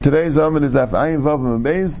Today's Amid is Daf Ayin Vav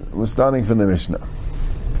Beis. We're starting from the Mishnah.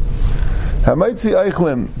 Hamaitzi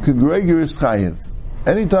Eichlem Kegregoris Chayiv.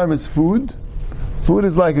 Anytime it's food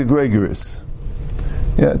is like a Gregoris.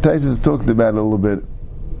 Yeah, Taisus talked about a little bit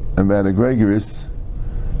about a Gregoris,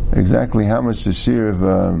 exactly how much the shear of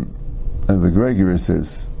a Gregoris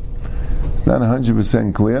is. It's not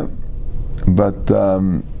 100% clear, but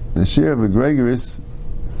the shear of a Gregoris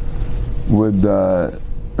would.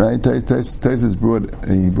 Right, Taisus brought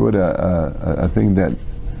a thing that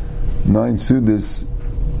 9 Sudas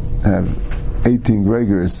have 18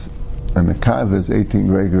 Gregoris, and the Kav has 18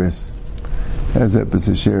 Gregoris. Has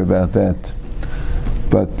a share about that.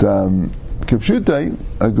 But Kipshutai,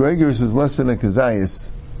 a Gregoris is less than a Kazayas.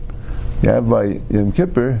 You have by Yom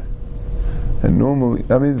Kippur, and normally,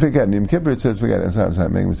 forget Yom Kippur. It says forget. I'm sorry,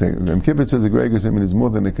 making a mistake. Yom Kippur says a Gregoris. It's more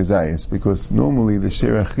than a Kazayas because normally the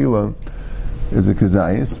Shir Achila is a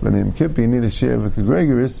Kazayas, but in Kippur you need a share of a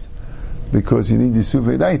Gregoris because you need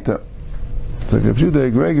Yisuvei Daita. So Kapshuta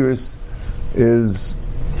Gregoris is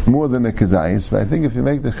more than a Kazayas, but I think if you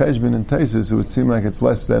make the Cheshbon in Taisus, it would seem like it's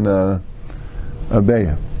less than a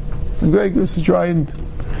Beya. A Gregoris is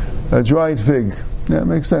a dried fig. Yeah, it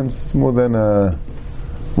makes sense. It's more than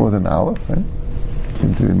olive, right? It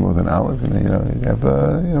seems to be more than olive. You have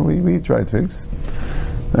we eat dried figs,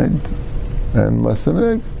 right? And less than an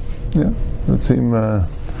egg. Yeah. It would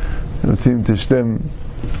seem to stem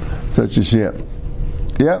such a share.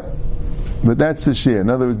 Yeah, but that's the share. In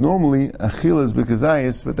other words, normally achila is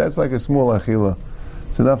bekazayis, but that's like a small achila.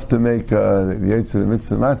 It's enough to make the Yetzer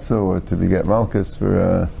Mitzvah Matzah or to get Malkus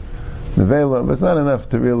for Nevela, but it's not enough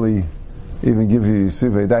to really even give you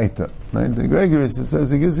Yisuvei Daita. Right? The Gregoris, it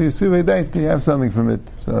says it gives you Yisuvei Daita, you have something from it.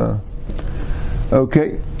 So,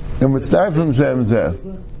 okay, and we'd start from Zemzeh.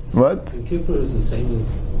 What? Yom Kippur is the same as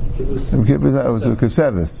Yom Kippur, that was a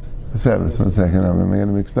Kesevis. Kesevis, 1 second, am I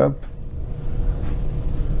getting mixed up?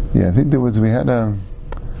 Yeah, I think we had a...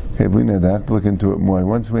 Okay, we need to have to look into it more.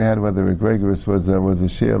 Once we had whether a Gregoris was a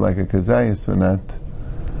shear like a Kazayas or not.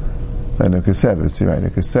 And a Kesevis, you're right. A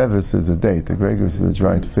Kesevis is a date. A Gregoris is a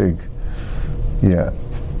dried fig. Yeah.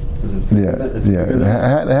 I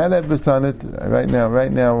had that on it. Right now,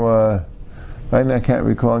 I can't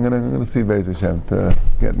recall. I'm going to see Beis Hashem to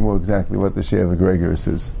get more exactly what the share of a Gregoris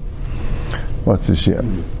is. What's the share?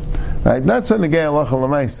 Right? Not so negay halacha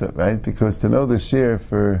l'maisa, right? Because to know the share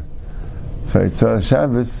for Yitzhak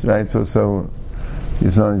Shabbos, right? So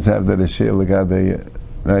you sometimes have that a share legabe,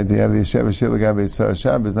 right? You have a share legabe Yitzhak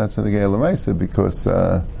Shabbos, not so negay l'maisa, because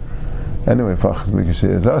anyway, pachas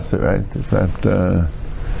mikashir is asa, right? It's not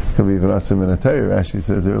could be even asa min atayr. Rashi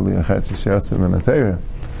says earlier chatzi she'asa min atayr.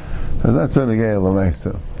 It's not so negay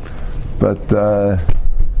l'maisa, but.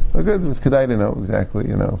 Well, good. It was kedai to know exactly.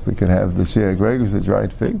 If we could have the share Gregoris, a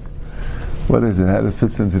dried fig. What is it? How it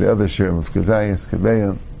fits into the other share of Kazayas,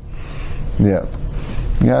 Kabeya. Yeah,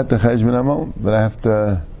 you got the Cheshbon Amon, but I have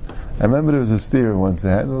to. I remember there was a steer once. I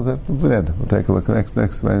had. We'll take a look next time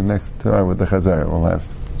with the Chazar. We'll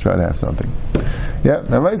try to have something. Yeah.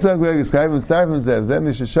 Now, my son Gregoris Kayvim Starvim Zev Zem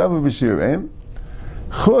Nishashavu B'Shir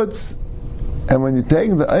Chutz, and when you're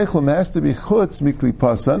taking the Eichlem, has to be Chutz Mikli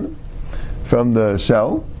Pasan from the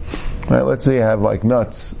shell. Right, let's say you have like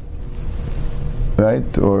nuts,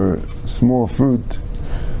 right, or small fruit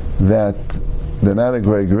that they're not a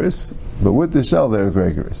Gregoris, but with the shell they're a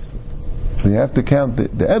Gregoris. You have to count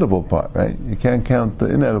the edible part, right? You can't count the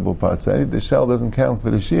inedible parts. So the shell doesn't count for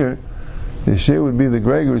the shear. The shear would be the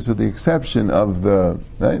Gregoris with the exception of the,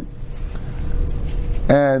 right?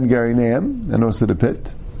 And Garineum, and also the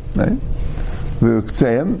pit, right?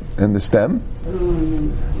 V'ukseim, and the stem.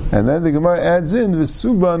 And then the Gemara adds in the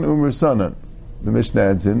Suban Umursanan. The Mishnah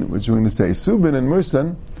adds in, which we're going to say Subin and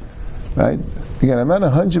Mursan, right? Again, I'm not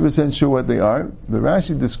 100% sure what they are, but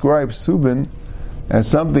Rashi describes Subin as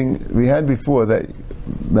something we had before that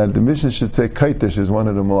the Mishnah should say Kaitish is one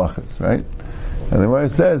of the malachas, right? And the Gemara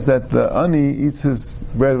says that the ani eats his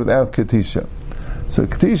bread without katisha. So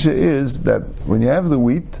katisha is that when you have the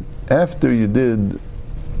wheat, after you did,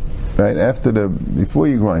 right, before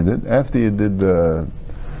you grind it, after you did the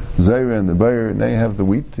Zaira and the Bayer, now you have the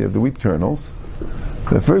wheat kernels.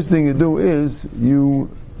 The first thing you do is to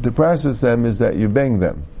process them is that you bang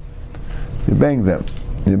them. You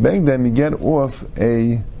get off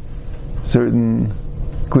a certain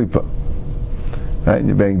klipa. Right?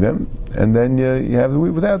 You bang them, and then you have the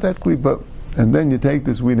wheat without that klipa. And then you take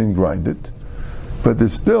this wheat and grind it. But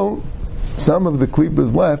there's still some of the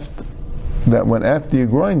klipas left that when after you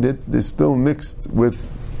grind it, they're still mixed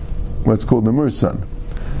with what's called the mursan.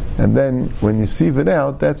 And then when you sieve it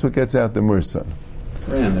out, that's what gets out the mursan.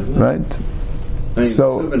 Bran, isn't it? Right?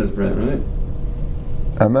 Subin is bran, right?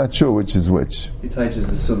 I'm not sure which is which. He touches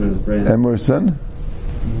the Subin is bread. And Mursan?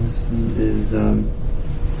 Mursan is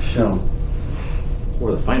shell.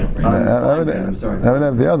 Or the final brand. I would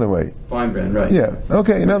have the other way. Fine brand, right? Yeah.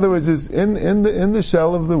 Okay. In other words, is in the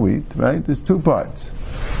shell of the wheat, right? There's two parts.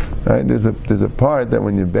 Right? There's a part that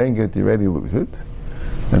when you bang it, you already lose it,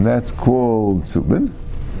 and that's called subin.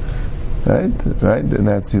 Right. And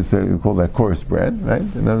that's you call that coarse bran. Right.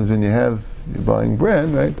 In other words, when you're buying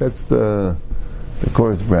bran, right? That's the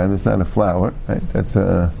coarse bran. It's not a flour, right?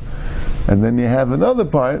 And then you have another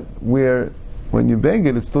part where when you bang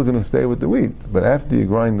it, it's still going to stay with the wheat. But after you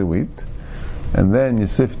grind the wheat, and then you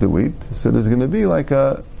sift the wheat, so there's going to be like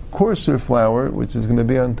a coarser flour, which is going to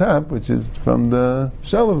be on top, which is from the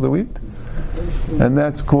shell of the wheat, and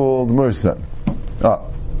that's called mursa.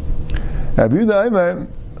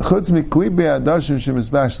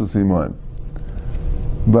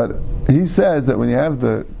 But he says that when you have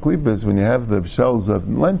the klipas, when you have the shells of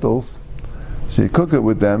lentils, so you cook it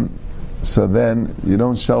with them, so then you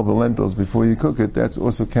don't shell the lentils before you cook it. That's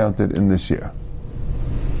also counted in the shear.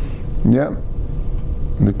 Yeah,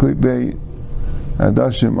 the klipe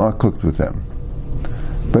adashim are cooked with them.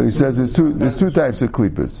 But he says there's two types of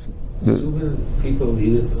klipas. People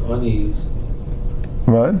eat it. Ani eats.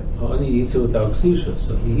 What? Ani eats it without ksisha,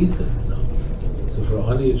 so he eats it. No. So for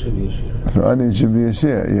Ani it should be a shear. For Ani it should be a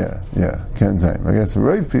shear. Yeah. Kenzime. I guess for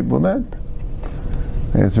Rav people not.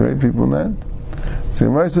 So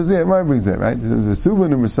Gemara says, Gemara brings that, right?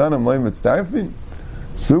 Subin and Mursanim loy mitzdarfin.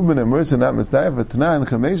 Subin and Mursa not mitzdarfin. Tanan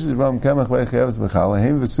chamesh zvam kamach v'echayavs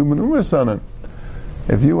b'chalahem v'subin and Mursanim.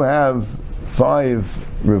 If you have 5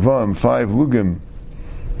 revam, 5 lugim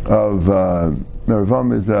of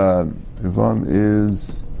revam is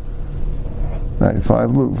right, 5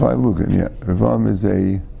 lugim. Yeah, revam is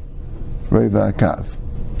a reva kav.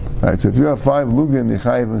 Right, so if you have 5 lugim,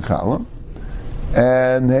 yichayev and chala,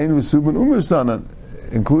 and hein v'subin u'mursanan,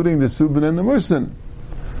 including the subin and the mursan.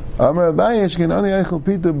 Amar Abaye shken ani eichel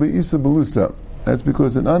pita be'isa belusa. That's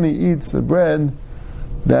because an ani eats a bread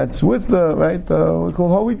that's with the we call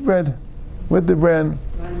whole wheat bread, with the bran.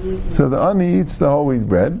 So the ani eats the whole wheat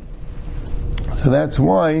bread. So that's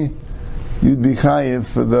why you'd be chayiv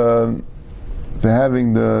for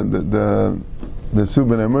having the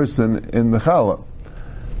subin and mursan in the challah.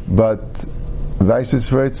 But Vaisis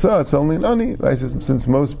for Eitzah, it's only an ani. Vaisis, since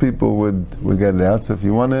most people would get it out. So if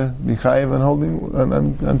you want to be chayiv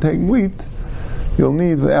on taking wheat, you'll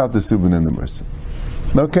need without the subin and the mursa.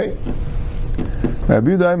 Okay.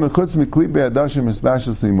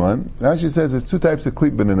 Rashi says there's 2 types of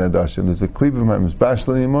klipin in adashim. There's the klipin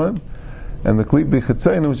mizbashel iman, and the klipin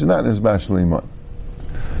chetzayin, which is not mizbashel iman.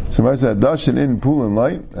 So Rashi says adashim in pulin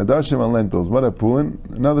light, adashim on lentils. What are pulin?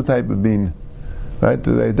 Another type of bean. Right?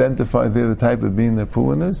 Do they identify there the type of bean that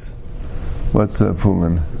pulin is? What's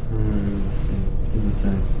pulin?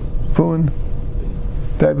 Pulin.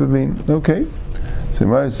 Type of bean. Okay. So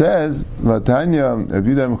Gemara says, "Vatanya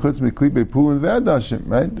abudam chutz miklipe pulin ve'adashim."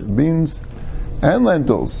 Right? Beans and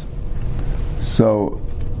lentils. So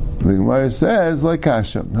the Gemara says, like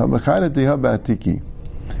kasha, hamachadati habatiki.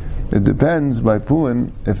 It depends by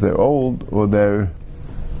pulin if they're old or they're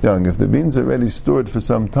young. If the beans are already stored for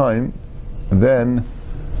some time, then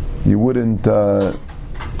you wouldn't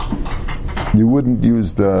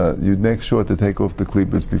use you'd make sure to take off the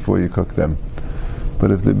klipas before you cook them. But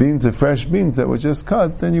if the beans are fresh beans that were just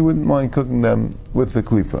cut, then you wouldn't mind cooking them with the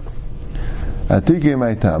klipa.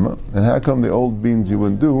 And how come the old beans you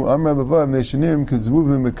wouldn't do?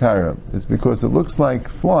 It's because it looks like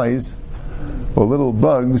flies or little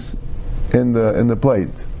bugs in the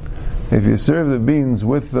plate. If you serve the beans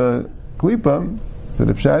with the klipa, so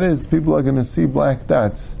the pshat is, people are going to see black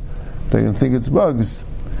dots. They're going to think it's bugs,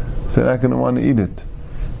 so they're not going to want to eat it.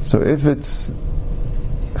 So if it's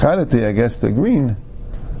charati, I guess they're green,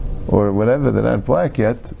 or whatever, they're not black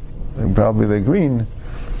yet, and probably they're green,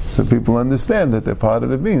 so people understand that they're part of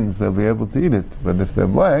the beans, they'll be able to eat it. But if they're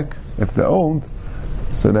black, if they're old,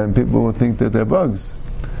 so then people will think that they're bugs.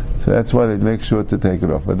 So that's why they'd make sure to take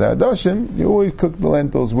it off. But the adashim, you always cook the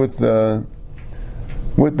lentils with the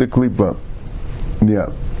klipa.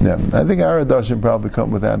 Yeah. I think our adashim probably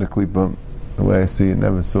come without a klipa. The way I see it,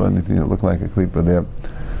 never saw anything that looked like a klipa there.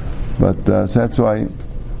 But so that's why.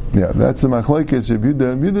 Yeah, that's the machlokes.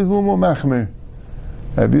 Yehuda is a little more machmir.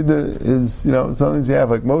 Yehuda is, sometimes you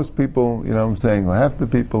have like most people. I'm saying, or half the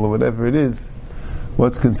people, or whatever it is,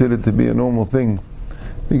 what's considered to be a normal thing.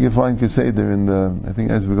 I think you find Keseder I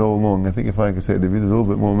think as we go along, I think you find Keseder Yehuda is a little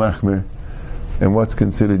bit more machmir, and what's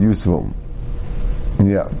considered useful.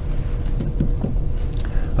 Yeah.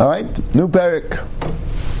 All right, new parak.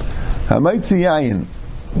 Hamaitzi yayin.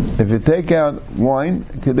 if you take out wine,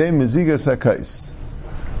 kedei meziga sakais.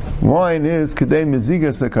 Wine is kedei meziga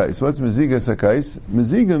sakais. What's meziga sakais?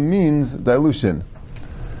 Meziga means dilution.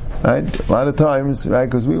 Right? A lot of times, right,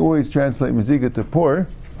 because we always translate meziga to pour,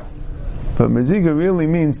 but meziga really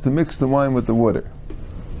means to mix the wine with the water.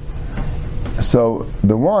 So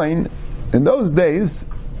the wine, in those days,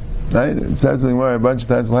 right, it says in the Gemara a bunch of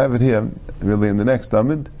times, we'll have it here, really in the next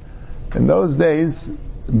Amid. In those days,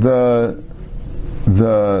 the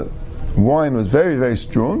wine was very, very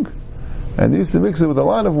strong, and they used to mix it with a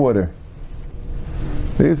lot of water.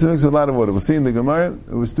 We'll see in the Gemara,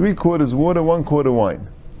 it was 3/4 water, 1/4 wine.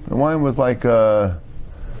 The wine was like a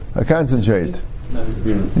concentrate.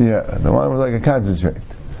 Yeah, the wine was like a concentrate.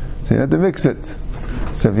 So you have to mix it.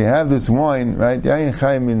 So if you have this wine, right, Yayin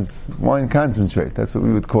Chai means wine concentrate. That's what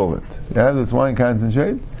we would call it. You have this wine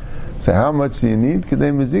concentrate. So how much do you need?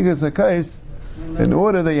 Kedei meziga sakais, in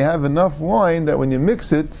order that you have enough wine that when you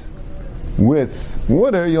mix it with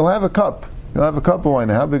water, you'll have a cup. You'll have a cup of wine.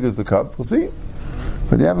 Now, how big is the cup? We'll see.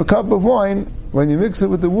 But you have a cup of wine. When you mix it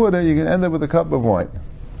with the water, you can end up with a cup of wine.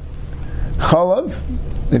 Chalav,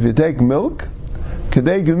 if you take milk,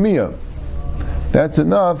 kedei gemiyah, that's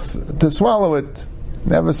enough to swallow it.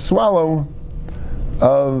 Have a swallow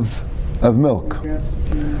of milk.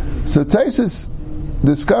 So Taisus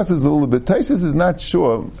discusses a little bit. Taisus is not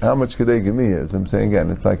sure how much kedei gemiyah is. I'm saying again,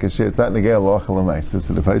 it's like a share. It's not negei aloch l'mais, so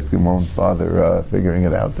the Paiskim won't bother figuring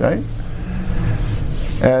it out, right?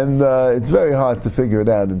 And it's very hard to figure it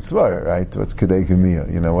out in Svara, right? What's kedei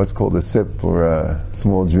gemiyah? You know, what's called a sip or a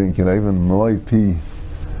small drink? You know, even malay pee.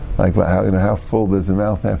 Like how full does the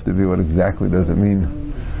mouth have to be? What exactly does it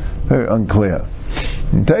mean? Very unclear.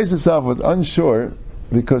 And Taisus himself was unsure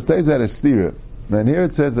because Taisus had a stira. And here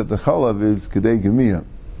it says that the chalav is kedei gemiyah.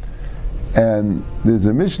 And there's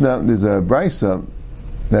a Mishnah, there's a brisa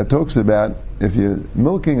that talks about if you're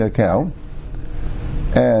milking a cow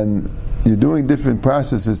and you're doing different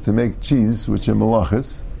processes to make cheese, which are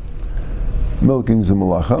malachas. Milking is a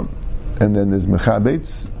malacha. And then there's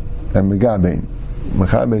mechabetz and megabein.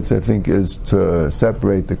 Mechabetz, I think, is to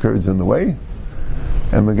separate the curds in the whey.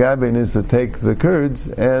 And megabein is to take the curds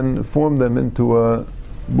and form them into a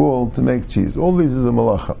ball to make cheese. All these is a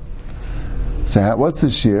malacha. So what's the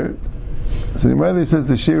shear? So the Gemara says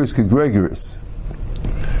the shear is kegregoris.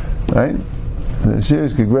 Right? The shear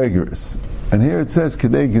is kegregoris. And here it says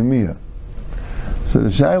kedei gemiyah. So the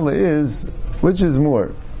shaila is, which is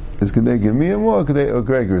more? Is kedei gemiyah more or kedei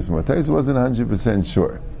gregoris more? Taisus wasn't 100%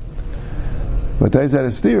 sure. But Taisus had a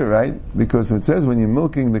stira, right? Because it says when you're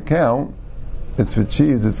milking the cow, it's for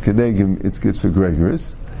cheese, it's kedei, it's good for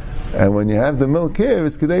gregoris. And when you have the milk here,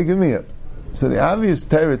 it's kedei gemiyah. So the obvious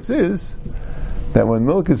teretz is that when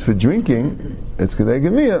milk is for drinking, it's kedei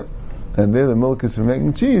gemiyah. And there the milk is for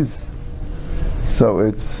making cheese. So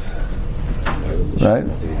it's... right?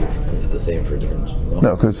 The same for different...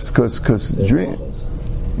 No, because drink...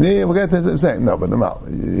 Yeah, we're going to say no, but no.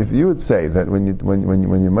 If you would say that when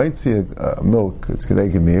you might see a milk, it's kedei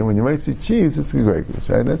gemiyah. When you might see cheese, it's gregoris,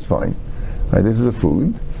 right? That's fine. Right? This is a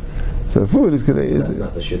food. So food is kedei. That's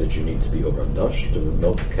not the shit that you need to be over Dutch to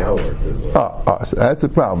milk a cow or to. So that's the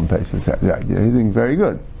problem. Taisus said. Yeah, you're doing very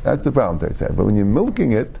good. That's the problem. Taisus said. But when you're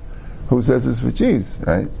milking it, who says it's for cheese,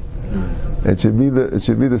 right? It should be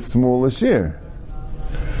the smaller shear,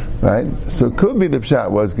 right? So it could be the pshat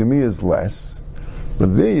was gemiyah is less.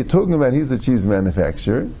 But there you're talking about he's a cheese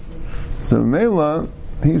manufacturer. So Mela,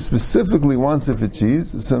 he specifically wants it for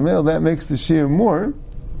cheese. So Mela, that makes the shear more,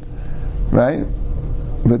 right?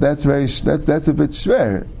 But that's a bit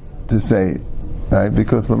schwer to say, right?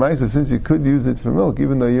 Because Lamaisa, since you could use it for milk,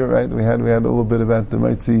 even though you're right, we had a little bit about the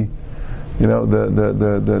Maitzi, you know,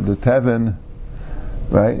 the tavern,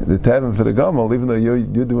 right? The tavern for the gamel, even though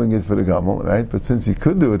you're doing it for the gamel, right? But since you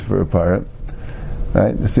could do it for a parrot,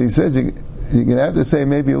 right? So he says you're going to have to say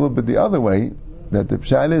maybe a little bit the other way, that the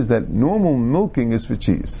pshat is that normal milking is for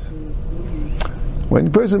cheese. When a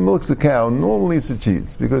person milks a cow, normally it's for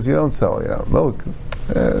cheese, because you don't sell, milk.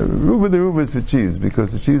 Ruba the ruba is for cheese,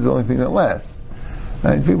 because the cheese is the only thing that lasts.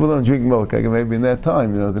 And people don't drink milk, like maybe in that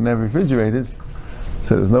time, they didn't have refrigerators,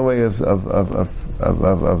 so there's no way of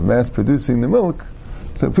mass producing the milk.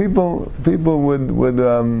 So people would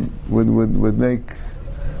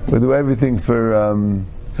do everything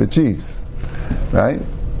for cheese. Right?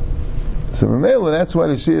 So Mamela, that's why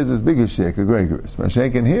the shear is as big as shear, gregoris.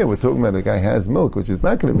 Mashenkin here, we're talking about a guy has milk, which is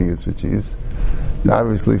not going to be used for cheese. It's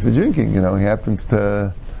obviously for drinking. He happens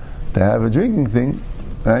to have a drinking thing,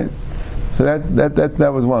 right? So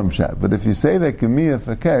that was one pshat. But if you say that gemiyah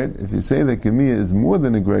fakert, if you say that gemiyah is more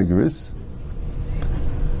than a gregoris,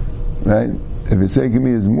 right? If you say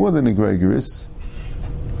gemiyah is more than a gregoris,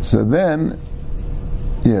 So then,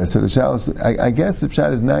 yeah, so the shalos, I guess the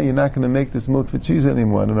pshat is now you're not going to make this milk for cheese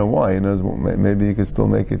anymore. I don't know why. Maybe you could still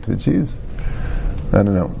make it for cheese. I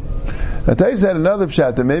don't know. I tell you that another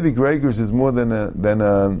pshat that maybe Gregor's is more than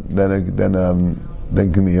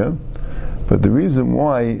Gemia. But the reason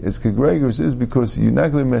why is Gregor's is because you're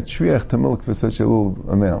not going to metriach to milk for such a little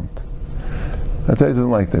amount. I tell you, doesn't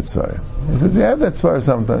like that svara. He says, you have that svara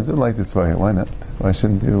sometimes. I don't like this svara. Why not? Why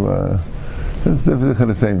shouldn't you? It's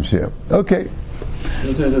the same share. Okay.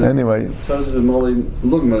 Anyway. So this is a Moli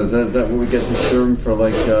Lugma. Is that what we get the sherm for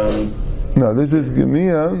like... No, this is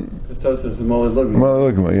Gemia. This is a Moli Lugma.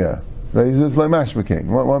 Moli Lugma, yeah. But he says like mashmaking.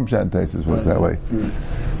 One pshat Taisus was that way.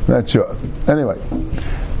 Not sure. Anyway.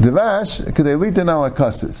 Devash, kedelitin ala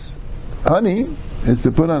kasis. Honey is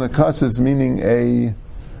to put on a kasis, meaning a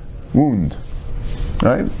wound.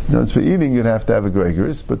 Right? Now, it's for eating, you'd have to have a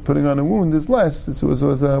gregorus, but putting on a wound is less. It was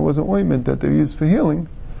an ointment that they used for healing,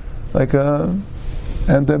 like a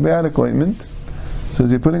antibiotic ointment. So, as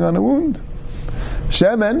you're putting on a wound,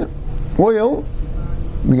 shemen, oil,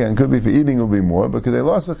 again, could be for eating, will be more, because they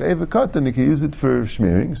lost a aver cotton, you can use it for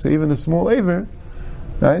smearing. So, even a small aver,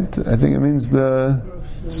 right? I think it means the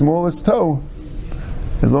smallest toe.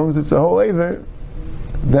 As long as it's a whole aver,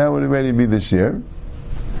 that would already be the shear.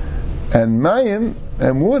 And mayim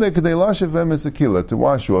and water, could they wash of them as a killer to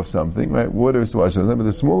wash off something, right? Water is to wash off. Remember,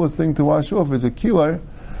 the smallest thing to wash off is a killer,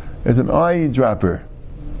 is an eye dropper.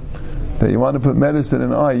 That you want to put medicine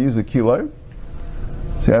in eye, use a killer.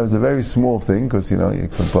 So that was a very small thing, because you can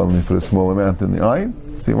probably put a small amount in the eye.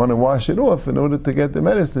 So you want to wash it off in order to get the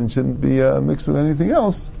medicine. Shouldn't be mixed with anything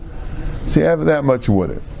else. So you have that much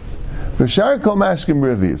water. V'shar kol mashkim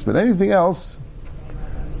revius, but anything else,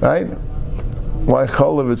 right? Why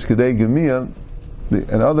cholav it's kedei gemia,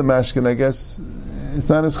 and other mashkin, I guess, it's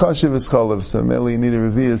not as chashiv as cholav, so mainly you need a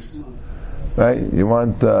revius, right? You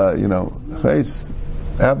want, chais,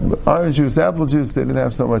 orange juice, apple juice, they didn't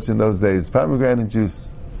have so much in those days. Pomegranate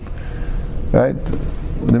juice, right?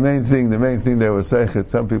 The main thing there was seichet,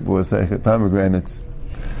 some people were seichet, pomegranates.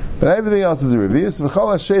 But everything else is a revius,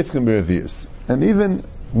 v'chol ha-sheif can be revius. And even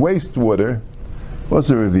wastewater was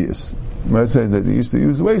a revius. I said that they used to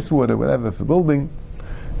use wastewater, whatever, for building.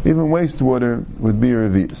 Even wastewater would be a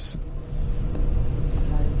revius.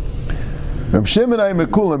 Reb Shimon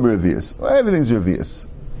mekulam revius. Well, everything's revius.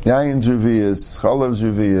 Yayin's revius, cholav's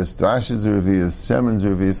revius, drash's revius, shemen's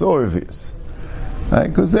revius, all revius. Right?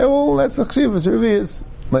 Because they're all, that's a chshivas revius.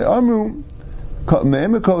 Like Amru,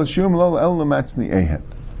 ne'ema kol ha-shurim lo el l'matzni ehen.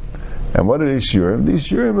 And what are these shurim? These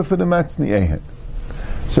shurim are for the matzni ehen.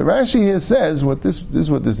 So Rashi here says, this is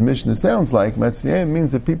what this Mishnah sounds like. Matzniya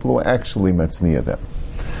means that people who actually matzniya them.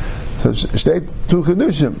 So state two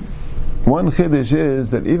chidushim. One chidush is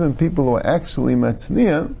that even people who are actually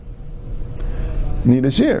matzniya need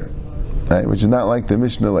a shear, right? Which is not like the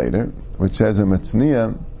Mishnah later, which says a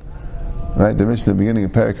matzniya, right? The Mishnah beginning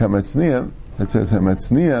of Parak HaMatzniya, it says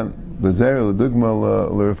HaMatzniya, the Zer, the Dugma,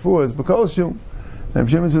 the Refuah is B'kolshu. And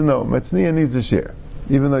Shimon says, no, matzniya needs a shear.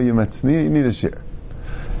 Even though you're matzniya, you need a shear.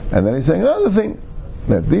 And then he's saying another thing,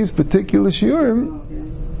 that these particular shiurim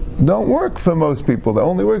don't work for most people. They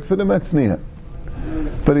only work for the matzniya.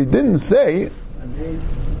 But he didn't say,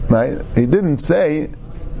 right? He didn't say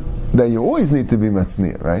that you always need to be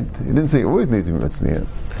matzniya, right? He didn't say you always need to be matzniya.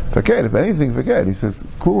 Forget, if anything, forget. He says,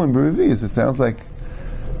 kulam b'revius. It sounds like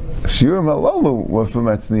shiurim halalu were for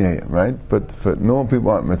matzniya, right? But for normal people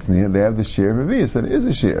aren't matzniya. They have the shear revius, and it is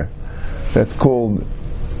a shear. That's called,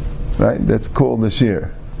 right? That's called the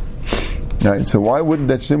shear. Right, so why wouldn't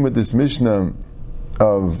that stem with this Mishnah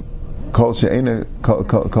of Kol She'ena Kol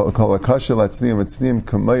Akasha Latzniim Atzniim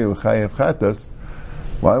Kamayu Chayev Chatas?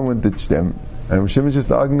 Why wouldn't it stem? And Rishim is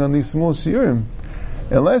just arguing on these small shiurim.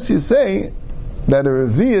 Unless you say that a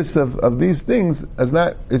revius of these things is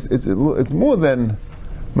not, it's more than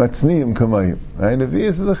Matzniim Kamayu. Right? A revius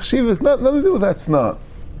is a chshiv, it's nothing to do with that snot.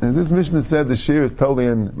 As this Mishnah said, the shear is totally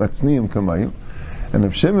in Matzniim Kamayu. And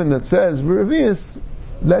if Shimon that says revius,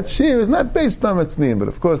 that shear is not based on matzniya, but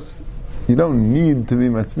of course, you don't need to be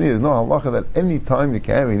matzniya. There's no halacha that any time you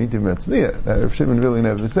carry, you need to be matzniya. That Rav Shimon really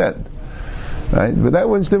never said. Right? But that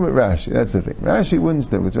wouldn't stem with Rashi. That's the thing. Rashi wouldn't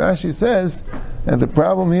stem. Because Rashi says, and the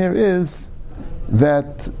problem here is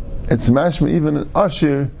that it's mashma, even an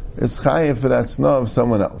usher is chayiv for that snow of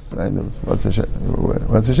someone else. Right? What's a sheikh?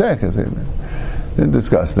 Didn't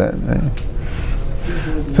discuss that. Right?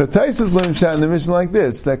 So Taisus learned Pshat in the Mishnah like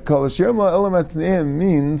this, that Kol Hashirim La'elam Atzniim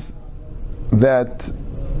means that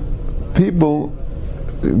people,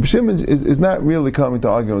 Shimon is not really coming to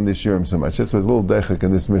argue on this shiurim so much. That's why it's a little dechek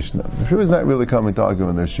in this Mishnah. Shimon is not really coming to argue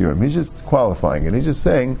on this shiurim. He's just qualifying it. He's just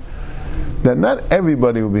saying that not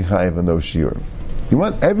everybody will be chayiv in those shiurim. You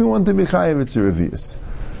want everyone to be chayiv, it's a revius.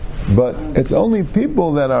 But it's only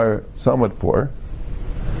people that are somewhat poor,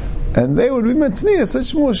 and they would be metzniya, such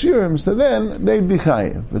small shiurim, so then they'd be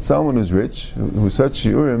chayiv. But someone who's rich, who such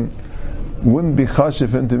shiurim wouldn't be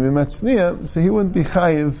chashiv into be metzniya, so he wouldn't be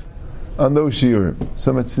chayiv on those shiurim.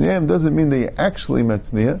 So metzniya doesn't mean that you're actually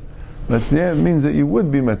metzniya. Metzniya means that you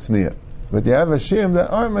would be metzniya. But you have a shiurim that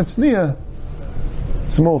aren't metzniya,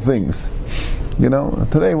 small things. You know,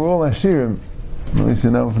 today we're all ashirim. At least,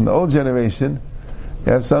 you know, from the old generation,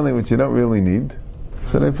 you have something which you don't really need,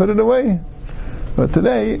 so they put it away. But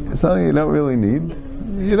today, something you don't really need,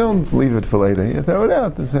 you don't leave it for later. You throw it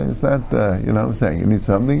out. It's not, you know what I'm saying, you need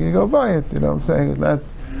something, you go buy it. You know what I'm saying? It's not,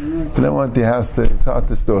 you don't want your house to, it's hard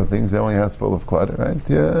to store things, they don't want your house full of clutter, right?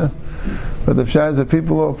 Yeah. But the pshah is that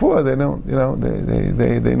people who are poor, they don't, you know,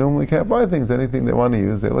 they normally can't buy things, anything they want to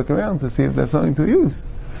use, they look around to see if they have something to use.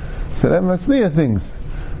 So that matzniya things.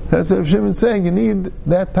 That's what Shimon's saying. You need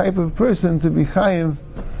that type of person to be chayiv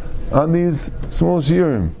on these small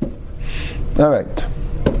shiurim. All right.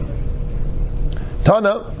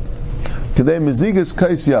 Tana, kedei mezigas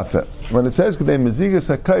kais yafe. When it says kedei mezigas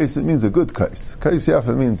hakais, it means a good kais. Kais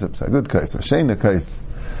yafe means a good kais, a sheina kais,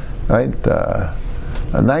 right?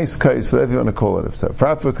 A nice kais, whatever you want to call it. If it's a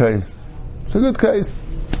proper kais, it's a good kais.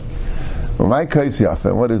 Well, my kais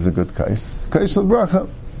yafe. What is a good kais? Kais al bracha.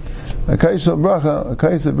 A kais of bracha, a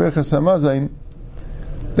kais of berachas hamazayin,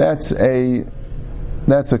 that's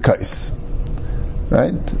a kais,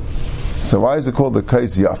 right? So why is it called the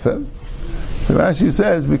kais yafeh? So Rashi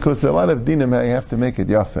says because there are a lot of dinim how you have to make it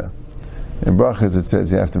yafeh. In brachas it says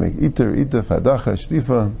you have to make iter, fadacha,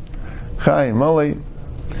 shtifa, chai, mali.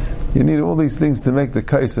 You need all these things to make the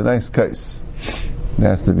kais a nice kais. It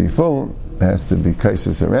has to be full. It has to be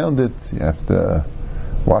kaises around it. You have to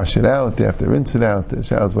wash it out, you have to rinse it out. The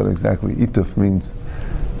shayla is what exactly ituf means.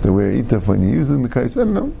 To wear ituf when you're using the kais. I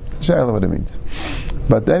don't know. Shayla what it means.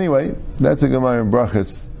 But anyway, that's a Gemara in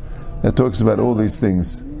Brachas that talks about all these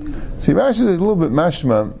things. See, Rashi is a little bit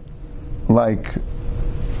mashma like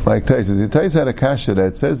Taisus. Taisus had a kasha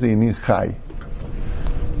that says that you need chai.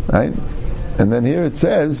 Right? And then here it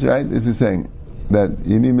says, right, this is saying that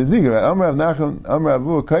you need meziga. Right? Amar Nachman, Amar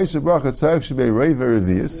Avu, Kaisha Bracha Tzarech Shebei Reiva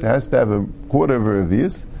Revius. It has to have a quarter of a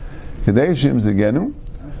revius. Kedei Shim Zigenu.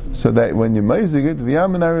 So that when you mezig it,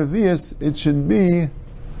 V'yamin HaRevius, it should be a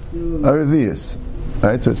revius.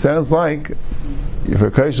 Right? So it sounds like, if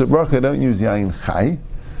a Kaisha Bracha, don't use Yain Chai,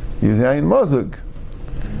 use Yain Mozug.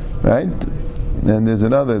 Right? And there's a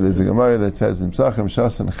Gemara that says, Imsachem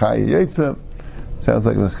Shasan Chai Yetzah. Sounds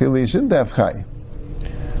like the Chili shouldn't have Chai.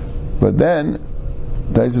 But then,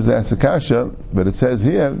 Taisus asks a kasha, but it says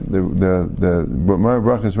here, the Gemara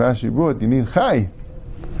Brachas Rashi brought, you need Chai.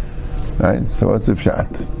 Right? So what's the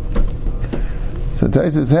pshat? So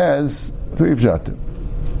Taisus has three pshat.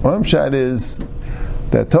 One pshat is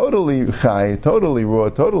that totally Chai, totally raw,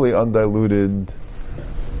 totally undiluted,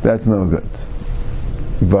 that's no good.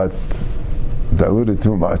 But diluted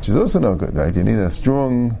too much is also no good, right? You need a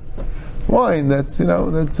strong wine that's in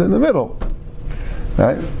the middle.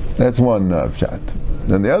 Right? That's one pshat.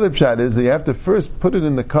 And the other pshat is that you have to first put it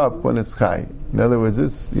in the cup when it's chai. In other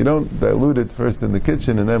words, you don't dilute it first in the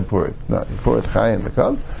kitchen and then pour it. No, you pour it chai in the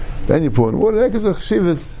cup, then you pour in water. That gives a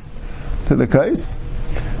chshivas to the kais.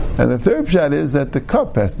 And the third pshat is that the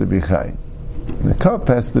cup has to be chai. The cup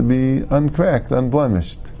has to be uncracked,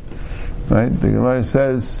 unblemished. Right? The Gemara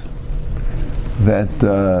says that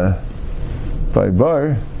by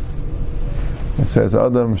bar, it says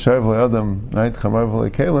Adam, Sharvle Adam, right? Chamar v'le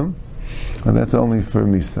Kalim, and that's only for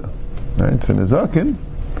Misa. Right? For Nizakin,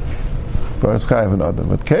 Bar Chayav and Adam.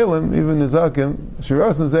 But Kalim, even Nizakin,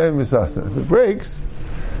 Shiras and Zev Misasa. If it breaks,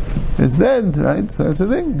 it's dead, right? So that's the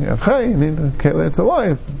thing. You have Chay, you need a Kalim, it's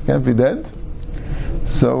alive. It can't be dead.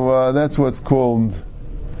 So that's what's called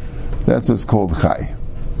Chay.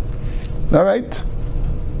 Alright?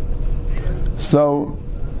 So,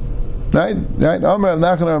 Right? Amar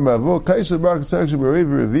Nachman Amar Avu, Kaisha Baruch Tzarech Shebei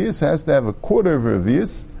Reiva Revius has to have a quarter of a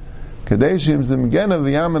revius. Kedei Shim Zimgen of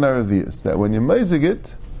the Yamin HaRevius. That when you mezig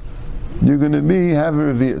it, you're going to have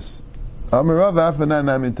a revius. Amar Rav Afanan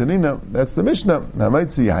Namin Tanina. That's the Mishnah.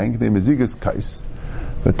 Hamaitzi Yain Kedei Mezigas Kais.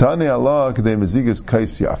 V'tani Allah Kedei Mezigas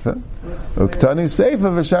Kais Yafe. Uktani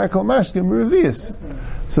Seifa V'shar Kol Mashkin Revius.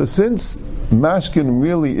 So since Mashkin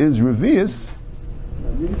really is revius,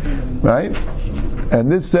 right? And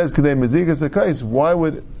this says Kedei Mezigas Hakais.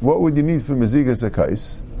 What would you need for Mezigas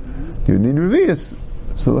Hakais? You need revius.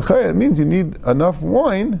 So the it means you need enough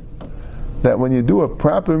wine that when you do a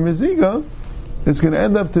proper meziga, it's going to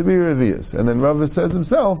end up to be revius. And then Rava says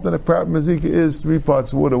himself that a proper mezika is 3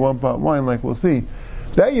 parts water, 1 part wine, like we'll see.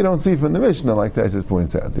 That you don't see from the Mishnah, like Taisus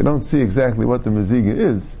points out. You don't see exactly what the mezika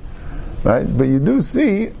is, right? But you do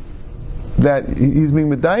see that he's being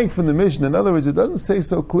medayik from the Mishnah. In other words, it doesn't say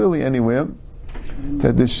so clearly anywhere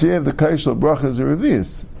that the share of the kaishal bracha is a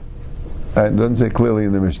revius. It doesn't say clearly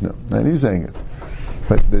in the Mishnah. And he's saying it.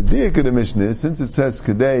 But the diak of the Mishnah is, since it says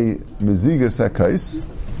kedei meziga sakais,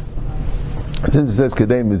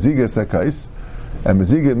 and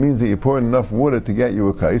meziga means that you pour in enough water to get you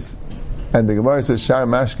a kais, and the Gemara says shar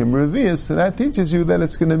mashkim revius, and that teaches you that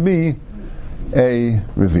it's going to be a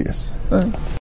revius. Right?